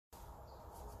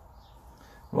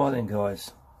Right then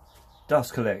guys,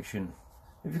 dust collection.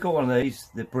 If you've got one of these,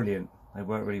 they're brilliant. They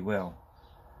work really well.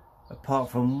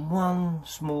 Apart from one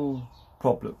small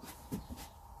problem.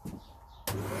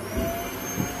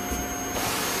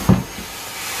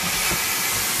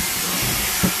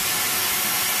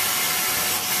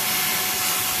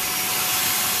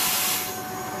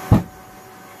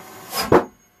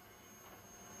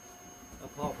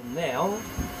 Apart from now,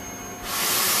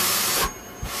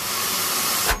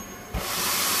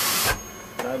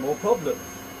 no more problem.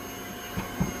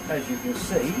 As you can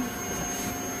see,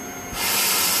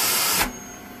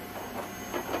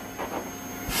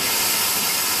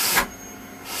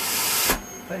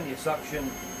 plenty of suction,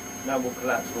 no more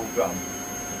collapsible drum.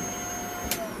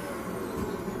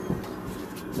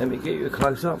 Let me get you a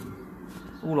close up.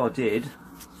 All I did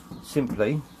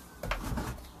simply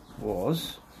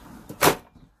was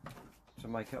to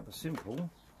make up a simple,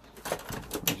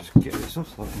 let me just get this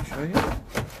off so I can show you.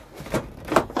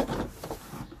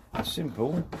 A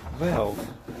simple valve.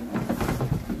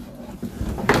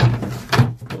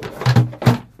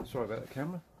 Sorry about the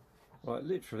camera. Right,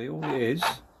 literally all it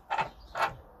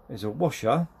is a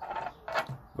washer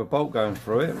with a bolt going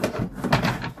through it.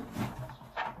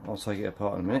 I'll take it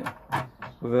apart in a minute.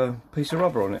 With a piece of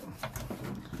rubber on it.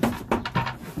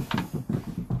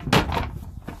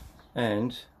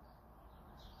 And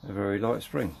a very light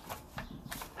spring.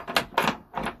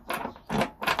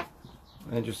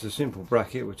 And just a simple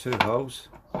bracket with two holes,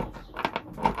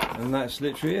 and that's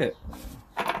literally it.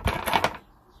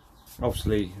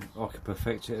 Obviously I could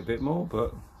perfect it a bit more,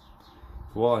 but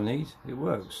for what I need, it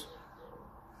works.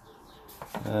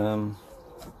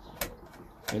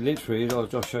 It literally, I'll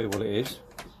just show you what it is.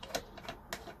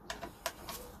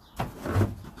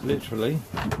 Literally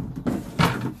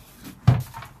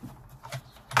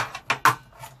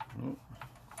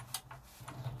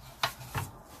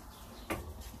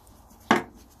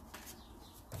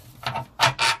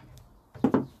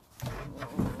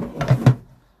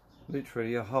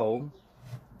literally a hole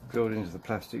drilled into the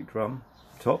plastic drum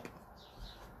top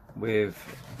with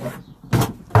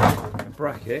a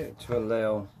bracket to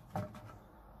allow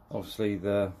obviously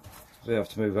the valve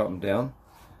to move up and down,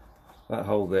 that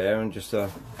hole there, and just a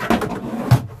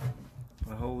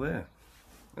hole there,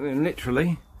 and then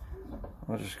literally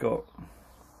I just got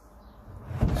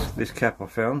this cap I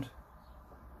found,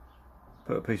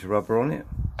 put a piece of rubber on it,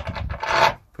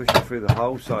 push it through the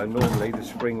hole, so normally the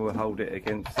spring will hold it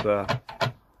against the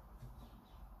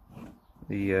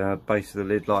base of the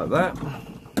lid like that.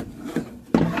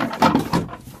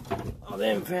 I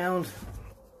then found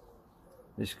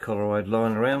this colourway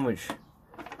line around which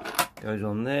goes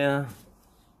on there.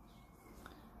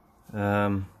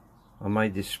 I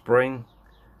made this spring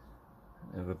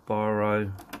of a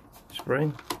biro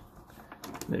spring.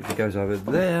 Literally goes over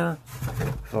there.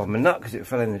 Find my nut because it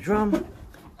fell in the drum,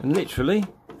 and literally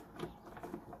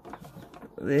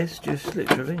this, just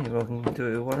literally, if I can do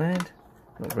it with one hand,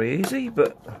 not very easy,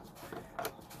 but,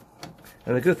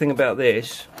 and the good thing about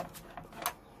this,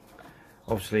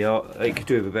 obviously it could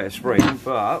do with a better spring,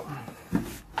 but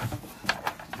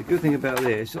the good thing about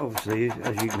this, obviously,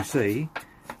 as you can see,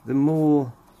 the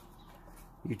more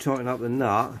you tighten up the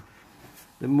nut,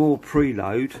 the more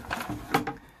preload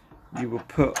you will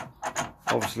put,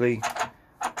 obviously,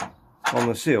 on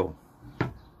the seal.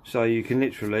 So you can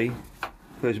literally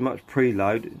put as much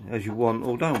preload as you want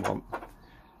or don't want.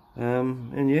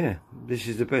 And yeah, this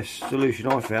is the best solution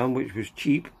I found, which was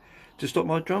cheap, to stop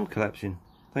my drum collapsing.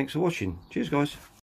 Thanks for watching. Cheers guys.